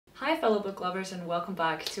Hi fellow book lovers and welcome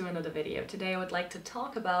back to another video. Today I would like to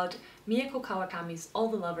talk about Mieko Kawakami's All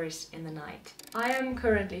the Lovers in the Night. I am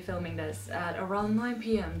currently filming this at around 9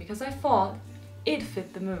 p.m. because I thought it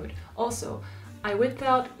fit the mood. Also, I whipped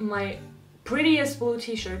out my prettiest blue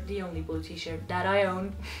t-shirt, the only blue t-shirt that I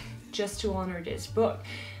own, just to honor this book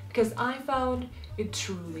because I found it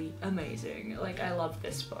truly amazing. Like, I love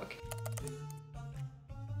this book.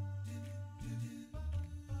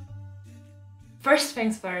 First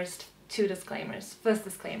things first, two disclaimers. First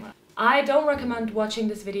disclaimer. I don't recommend watching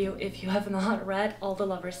this video if you have not read All the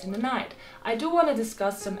Lovers in the Night. I do want to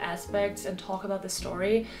discuss some aspects and talk about the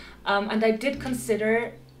story, and I did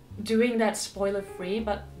consider doing that spoiler-free,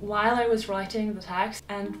 but while I was writing the text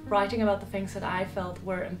and writing about the things that I felt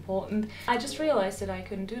were important, I just realized that I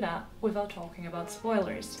couldn't do that without talking about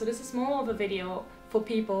spoilers. So this is more of a video for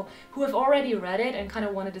people who have already read it and kind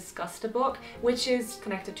of want to discuss the book, which is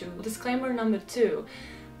connected to disclaimer number 2.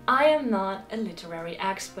 I am not a literary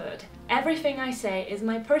expert. Everything I say is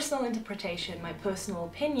my personal interpretation, my personal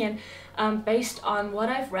opinion, based on what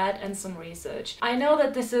I've read and some research. I know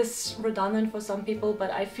that this is redundant for some people, but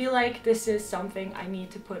I feel like this is something I need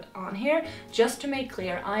to put on here just to make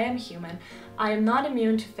clear I am human. I am not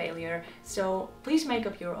immune to failure, so please make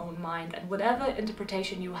up your own mind, and whatever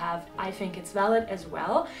interpretation you have, I think it's valid as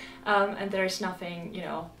well. And there's nothing, you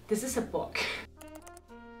know, this is a book.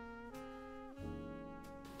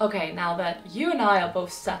 Okay, now that you and I are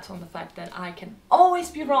both set on the fact that I can always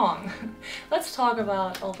be wrong, let's talk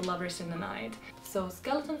about All the Lovers in the Night. So,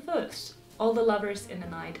 skeleton first. All the Lovers in the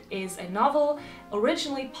Night is a novel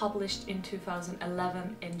originally published in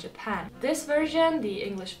 2011 in Japan. This version, the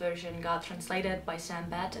English version, got translated by Sam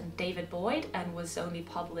Bett and David Boyd and was only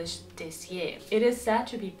published this year. It is said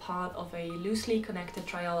to be part of a loosely connected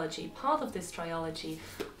trilogy. Part of this trilogy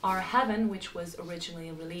are Heaven, which was originally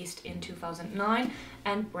released in 2009,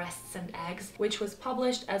 and Breasts and Eggs, which was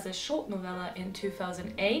published as a short novella in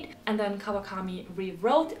 2008, and then Kawakami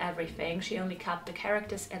rewrote everything. She only kept the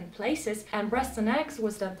characters and places, and Breasts and Eggs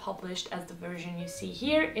was then published as the version you see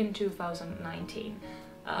here in 2019.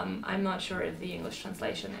 I'm not sure if the English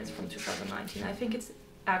translation is from 2019. I think it's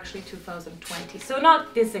actually 2020, so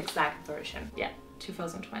not this exact version. Yeah,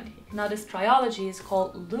 2020. Now this trilogy is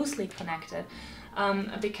called loosely connected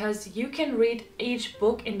because you can read each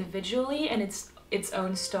book individually and it's its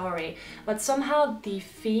own story, but somehow the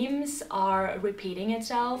themes are repeating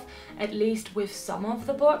itself, at least with some of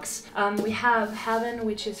the books. We have Heaven,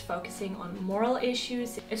 which is focusing on moral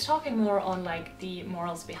issues. It's talking more on like the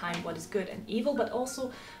morals behind what is good and evil, but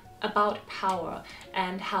also about power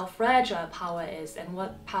and how fragile power is and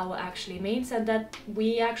what power actually means, and that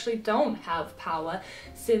we actually don't have power,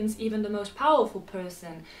 since even the most powerful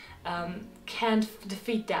person can't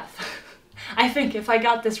defeat death. I think, if I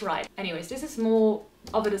got this right. Anyways, this is more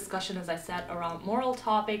of a discussion, as I said, around moral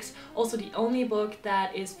topics. Also the only book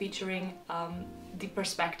that is featuring the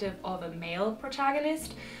perspective of a male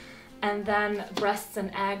protagonist. And then Breasts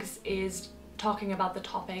and Eggs is talking about the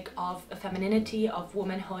topic of femininity, of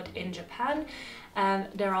womanhood in Japan. And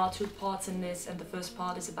there are two parts in this, and the first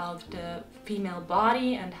part is about the female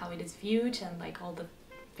body and how it is viewed and like all the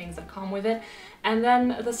things that come with it, and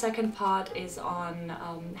then the second part is on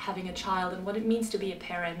having a child and what it means to be a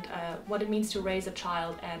parent, what it means to raise a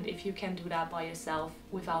child, and if you can do that by yourself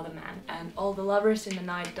without a man. And All the Lovers in the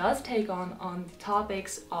Night does take on the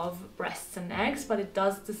topics of breasts and eggs, but it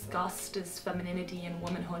does discuss this femininity and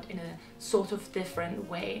womanhood in a sort of different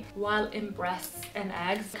way. While in Breasts and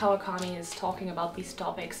Eggs, Kawakami is talking about these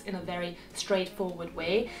topics in a very straightforward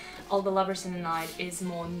way. All the Lovers in the Night is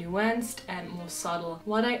more nuanced and more subtle.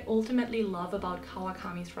 What I ultimately love about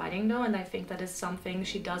Kawakami's writing though, and I think that is something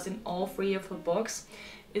she does in all 3 of her books,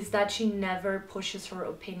 is that she never pushes her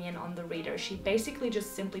opinion on the reader. She basically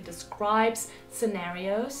just simply describes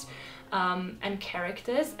scenarios and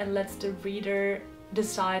characters and lets the reader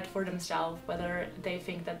decide for themselves whether they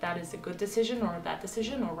think that that is a good decision or a bad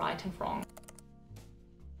decision or right and wrong.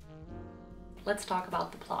 Let's talk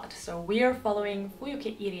about the plot. So we are following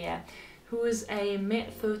Hijiri, who is a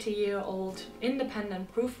mid-30-year-old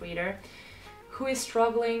independent proofreader who is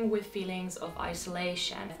struggling with feelings of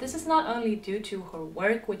isolation. This is not only due to her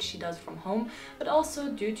work, which she does from home, but also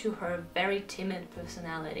due to her very timid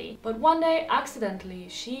personality. But one day, accidentally,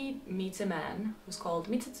 she meets a man who's called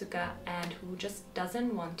Mitsutsuka and who just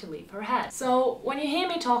doesn't want to leave her head. So when you hear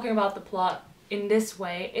me talking about the plot, in this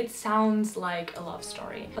way, it sounds like a love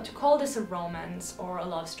story. But to call this a romance or a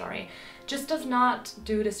love story just does not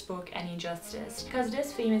do this book any justice, because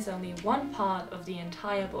this theme is only one part of the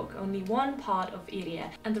entire book, only one part of Hijiri,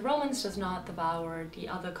 and the romance does not devour the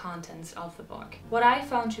other contents of the book. What I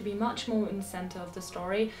found to be much more in the center of the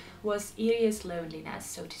story was Hijiri's loneliness,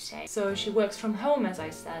 so to say. So she works from home, as I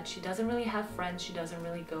said, she doesn't really have friends, she doesn't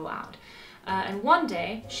really go out. And one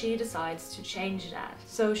day she decides to change that.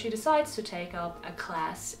 So she decides to take up a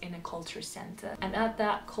class in a culture center. And at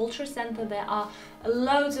that culture center there are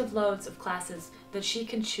loads of classes that she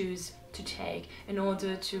can choose to take in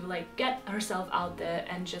order to like get herself out there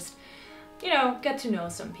and just, you know, get to know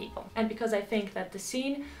some people. And because I think that the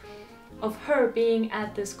scene of her being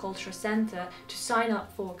at this culture center to sign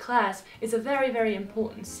up for a class is a very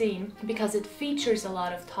important scene, because it features a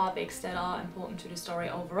lot of topics that are important to the story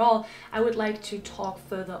overall. I would like to talk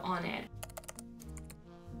further on it.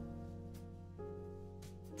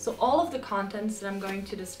 So all of the contents that I'm going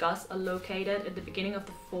to discuss are located at the beginning of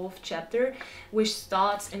the 4th chapter, which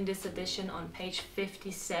starts in this edition on page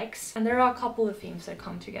 56. And there are a couple of themes that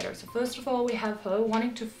come together. So first of all, we have her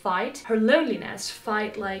wanting to fight her loneliness,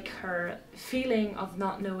 fight like her feeling of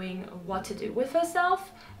not knowing what to do with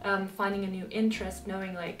herself, finding a new interest,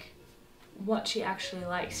 knowing like what she actually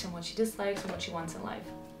likes and what she dislikes and what she wants in life.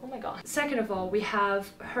 Oh my god. Second of all, we have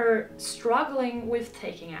her struggling with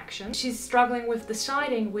taking action. She's struggling with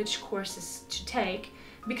deciding which courses to take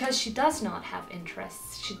because she does not have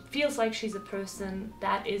interests. She feels like she's a person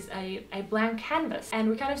that is a blank canvas. And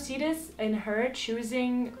we kind of see this in her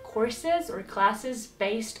choosing courses or classes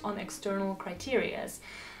based on external criterias,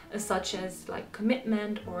 such as like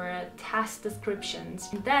commitment or task descriptions.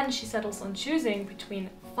 And then she settles on choosing between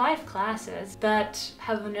 5 classes that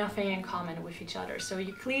have nothing in common with each other. So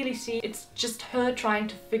you clearly see it's just her trying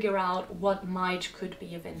to figure out what could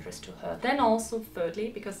be of interest to her. Then also thirdly,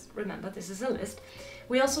 because remember this is a list,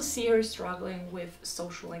 we also see her struggling with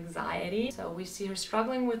social anxiety. So we see her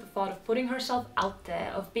struggling with the thought of putting herself out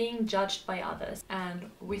there, of being judged by others. And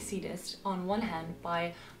we see this on one hand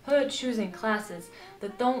by her choosing classes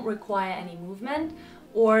that don't require any movement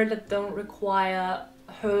or that don't require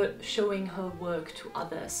her showing her work to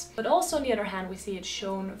others. But also on the other hand, we see it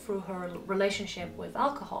shown through her relationship with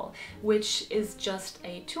alcohol, which is just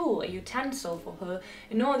a tool, a utensil for her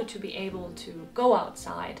in order to be able to go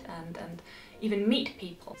outside and even meet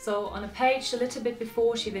people. So on a page a little bit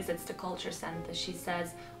before she visits the culture center, she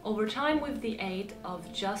says, "Over time, with the aid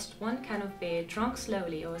of just one can of beer drunk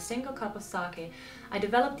slowly or a single cup of sake, I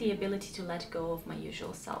developed the ability to let go of my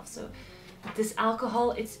usual self." So this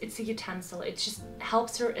alcohol, it's a utensil. It just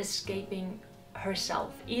helps her escaping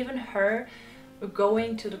herself. Even her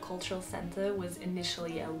going to the cultural center was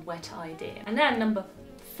initially a wet idea. And then number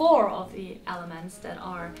 4 of the elements that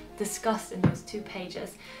are discussed in those 2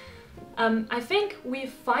 pages. I think we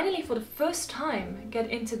finally, for the first time, get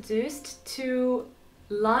introduced to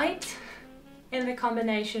light in the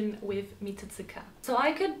combination with Mitsutsuka. So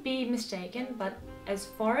I could be mistaken, but as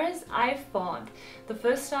far as I thought, the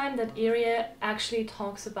first time that Hijiri actually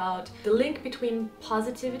talks about the link between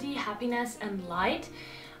positivity, happiness and light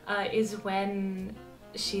is when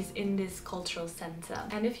she's in this cultural center.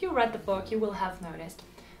 And if you read the book, you will have noticed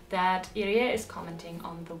that Hijiri is commenting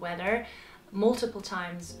on the weather multiple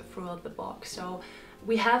times throughout the book. So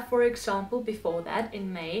we have, for example, before that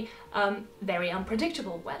in May, very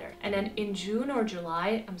unpredictable weather. And then in June or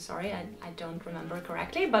July, I'm sorry, I don't remember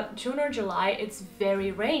correctly, but June or July, it's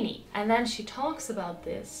very rainy. And then she talks about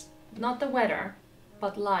this, not the weather,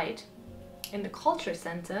 but light in the culture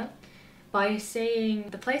center by saying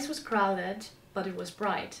the place was crowded, but it was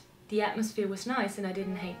bright. The atmosphere was nice and I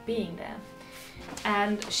didn't hate being there.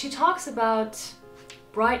 And she talks about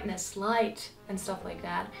brightness, light and stuff like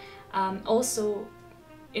that. Also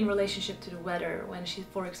in relationship to the weather, when she,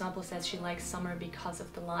 for example, says she likes summer because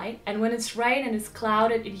of the light. And when it's rain and it's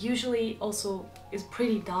clouded, it usually also is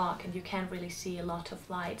pretty dark and you can't really see a lot of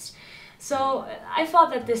lights. So I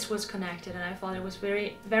thought that this was connected, and I thought it was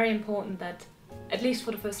very important that, at least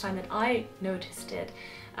for the first time that I noticed it,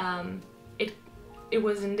 it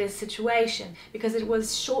was in this situation, because it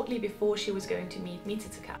was shortly before she was going to meet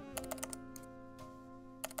Mitsutsuka.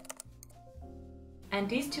 And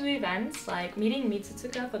these 2 events, like meeting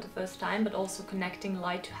Mitsutsuka for the first time, but also connecting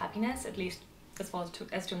light to happiness, at least as far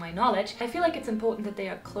as to my knowledge, I feel like it's important that they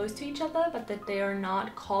are close to each other, but that they are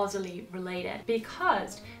not causally related,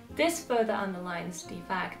 because this further underlines the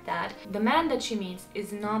fact that the man that she meets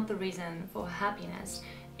is not the reason for her happiness.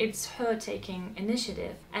 It's her taking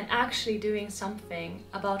initiative and actually doing something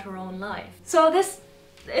about her own life. So this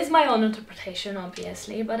is my own interpretation,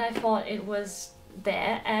 obviously, but I thought it was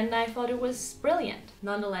there, and I thought it was brilliant.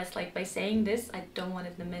 Nonetheless, like, by saying this, I don't want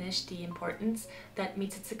to diminish the importance that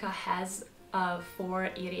Mitsutsuka has for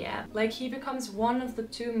Irie. Like, he becomes one of the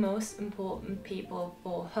two most important people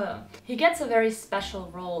for her. He gets a very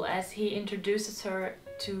special role as he introduces her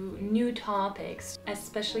to new topics,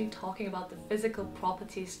 especially talking about the physical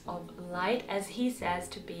properties of light, as he says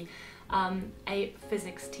to be a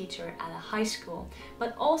physics teacher at a high school.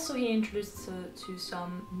 But also he introduces her to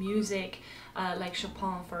some music, like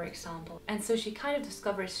Chopin, for example. And so she kind of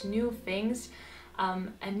discovers new things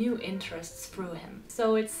and new interests through him.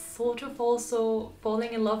 So it's sort of also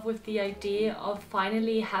falling in love with the idea of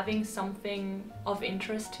finally having something of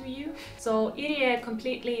interest to you. So Irie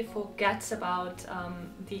completely forgets about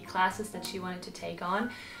the classes that she wanted to take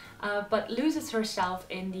on, but loses herself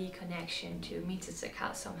in the connection to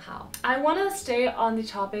Mitsutsuka somehow. I want to stay on the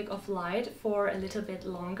topic of light for a little bit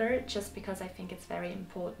longer, just because I think it's very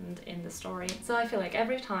important in the story. So I feel like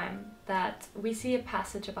every time that we see a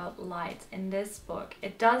passage about light in this book,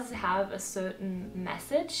 it does have a certain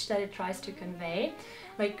message that it tries to convey.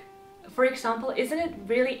 Like, for example, isn't it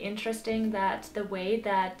really interesting that the way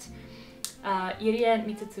that Irie and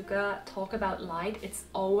Mitsutsuka talk about light, it's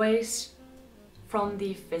always from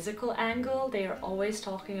the physical angle. They are always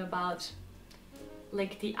talking about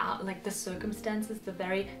like the circumstances, the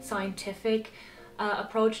very scientific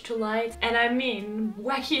approach to light. And I mean,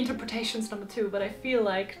 wacky interpretations number 2, but I feel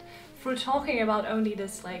like through talking about only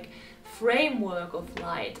this like framework of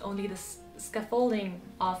light, only the scaffolding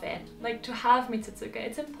of it, like to have Mitsutsuka,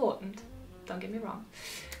 it's important, don't get me wrong.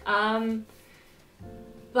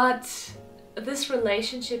 But this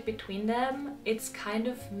relationship between them, it's kind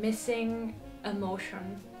of missing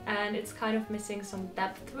emotion, and it's kind of missing some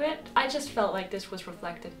depth to it. I just felt like this was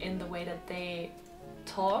reflected in the way that they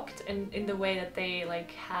talked and in the way that they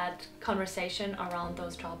like had conversation around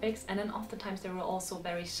those topics. And then oftentimes they were also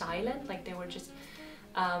very silent, like they were just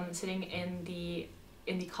sitting in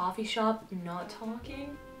the coffee shop not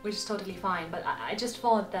talking, which is totally fine, but I just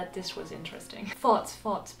thought that this was interesting. Thoughts,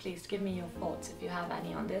 please give me your thoughts if you have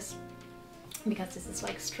any on this, because this is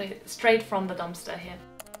like straight from the dumpster here.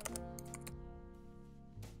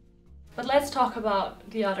 But let's talk about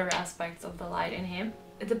the other aspects of the light in here.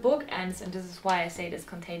 The book ends, and this is why I say this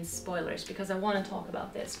contains spoilers, because I want to talk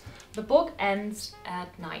about this. The book ends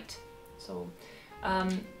at night. So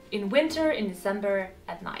in winter, in December,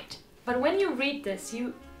 at night. But when you read this,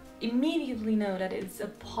 you immediately know that it's a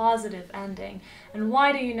positive ending. And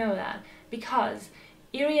why do you know that? Because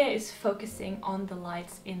Irie is focusing on the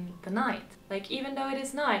lights in the night. Like, even though it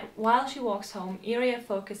is night, while she walks home, Irie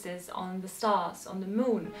focuses on the stars, on the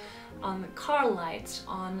moon, on the car lights,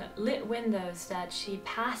 on lit windows that she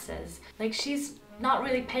passes. Like, she's not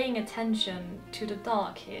really paying attention to the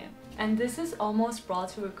dark here. And this is almost brought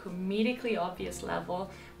to a comedically obvious level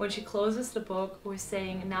when she closes the book with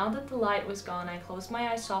saying, "Now that the light was gone, I closed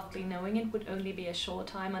my eyes softly, knowing it would only be a short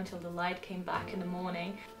time until the light came back in the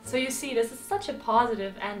morning." So you see, this is such a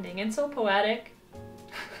positive ending and so poetic.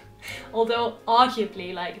 Although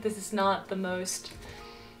arguably, like, this is not the most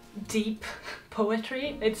deep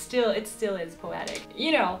poetry, it still is poetic.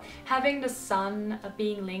 You know, having the sun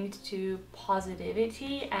being linked to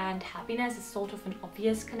positivity and happiness is sort of an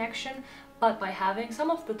obvious connection, but by having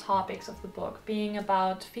some of the topics of the book being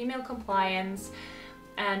about female compliance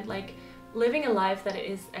and like living a life that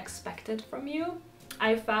is expected from you,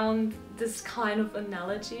 I found this kind of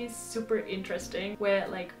analogy super interesting, where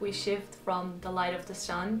like we shift from the light of the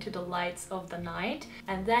sun to the lights of the night,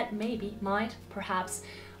 and that perhaps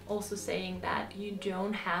also saying that you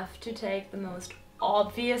don't have to take the most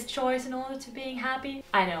obvious choice in order to being happy.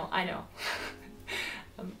 I know.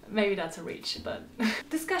 Maybe that's a reach, but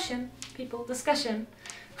discussion, people, discussion.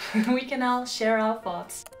 We can all share our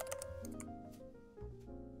thoughts.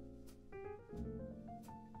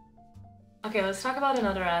 Okay, let's talk about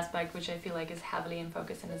another aspect which I feel like is heavily in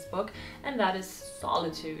focus in this book, and that is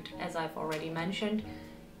solitude, as I've already mentioned.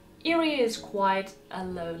 Irie is quite a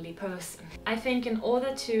lonely person. I think in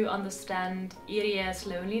order to understand Irie's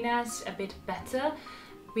loneliness a bit better,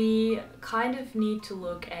 we kind of need to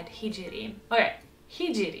look at Hijiri. Okay,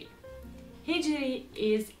 Hijiri. Hijiri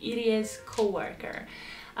is Irie's co-worker.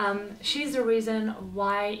 She's the reason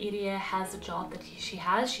why Irie has the job that she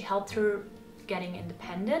has. She helped her getting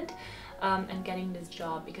independent and getting this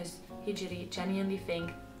job, because Hijiri genuinely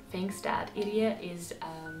thinks that Irie is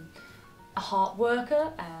a hard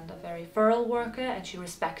worker and a very thorough worker, and she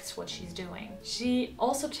respects what she's doing. She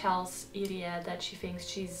also tells Irie that she thinks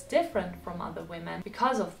she's different from other women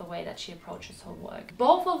because of the way that she approaches her work.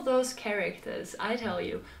 Both of those characters, I tell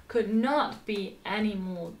you, could not be any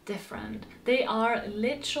more different. They are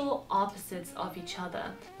literal opposites of each other.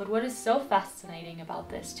 But what is so fascinating about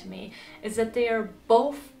this to me is that they are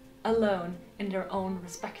both alone in their own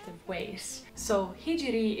respective ways. So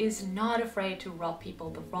Hijiri is not afraid to rub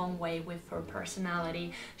people the wrong way with her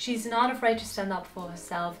personality. She's not afraid to stand up for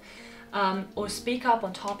herself or speak up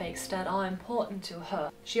on topics that are important to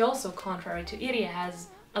her. She also, contrary to Irie, has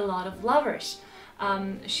a lot of lovers.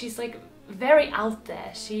 She's like very out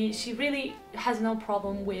there. She really has no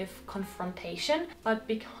problem with confrontation, but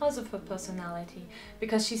because of her personality,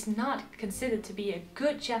 because she's not considered to be a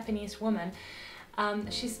good Japanese woman,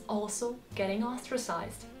 she's also getting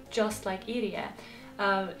ostracized, just like Irie.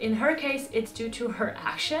 In her case, it's due to her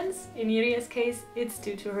actions. In Irie's case, it's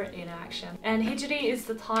due to her inaction. And Hijiri is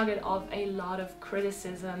the target of a lot of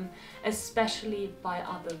criticism, especially by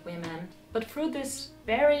other women. But through this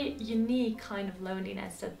very unique kind of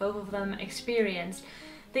loneliness that both of them experienced,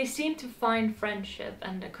 they seem to find friendship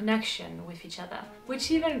and a connection with each other. Which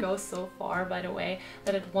even goes so far, by the way,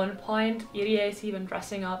 that at one point Irie is even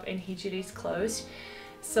dressing up in Hijiri's clothes.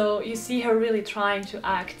 So you see her really trying to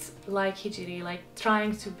act like Hijiri, like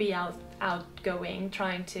trying to be outgoing,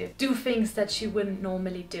 trying to do things that she wouldn't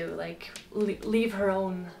normally do, like leave her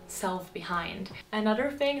own self behind. Another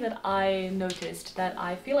thing that I noticed that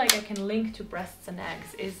I feel like I can link to Breasts and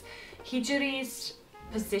Eggs is Hijiri's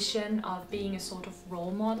position of being a sort of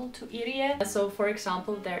role model to Irie. So for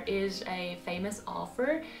example, there is a famous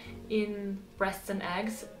author in Breasts and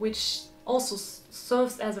Eggs which also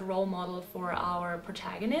serves as a role model for our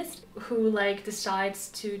protagonist, who like decides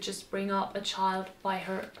to just bring up a child by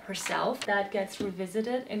herself. That gets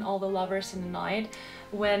revisited in All the Lovers in the Night,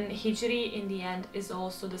 when Hijiri in the end is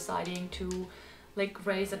also deciding to like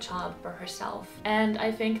raise a child by herself. And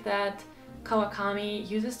I think that Kawakami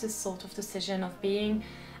uses this sort of decision of being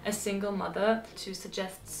a single mother to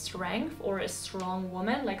suggest strength, or a strong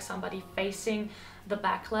woman, like somebody facing the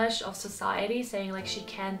backlash of society, saying like she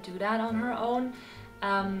can't do that on her own,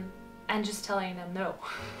 and just telling them no.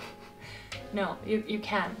 No, you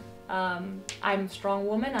can. I'm a strong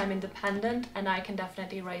woman, I'm independent, and I can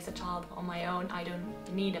definitely raise a child on my own. I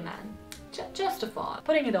don't need a man. Just a thought,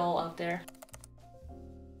 putting it all out there.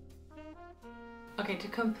 Okay, to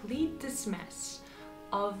complete this mess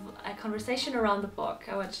of a conversation around the book,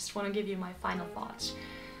 I just want to give you my final thoughts.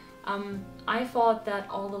 I thought that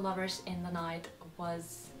All the Lovers in the Night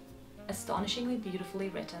was astonishingly beautifully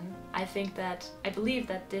written. I believe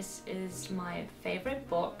that this is my favorite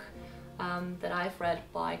book that I've read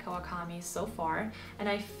by Kawakami so far, and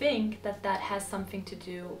I think that that has something to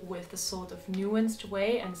do with the sort of nuanced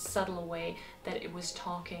way and subtle way that it was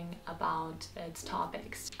talking about its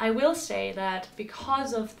topics. I will say that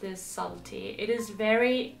because of this subtlety, it is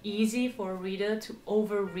very easy for a reader to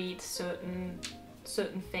overread certain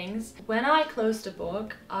things. When I closed the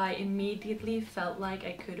book, I immediately felt like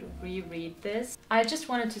I could reread this. I just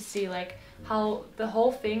wanted to see like how the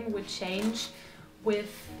whole thing would change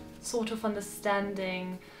with sort of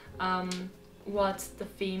understanding what the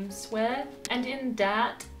themes were. And in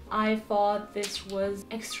that, I thought this was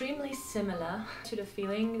extremely similar to the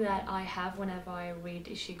feeling that I have whenever I read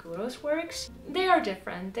Ishiguro's works. They are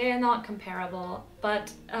different, they are not comparable,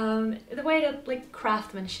 but the way that like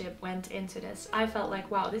craftsmanship went into this, I felt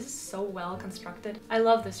like, wow, this is so well constructed. I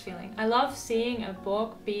love this feeling. I love seeing a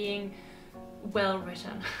book being well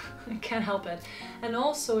written. I can't help it. And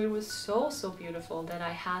also it was so beautiful that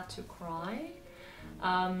I had to cry.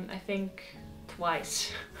 I think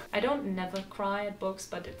twice. I don't never cry at books,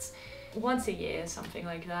 but it's once a year, something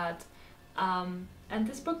like that. And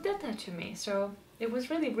this book did that to me, so it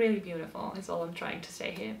was really beautiful, is all I'm trying to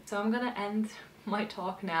say here. So I'm gonna end my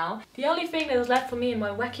talk now. The only thing that is left for me in my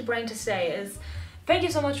wacky brain to say is thank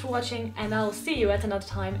you so much for watching, and I'll see you at another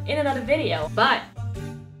time in another video. Bye!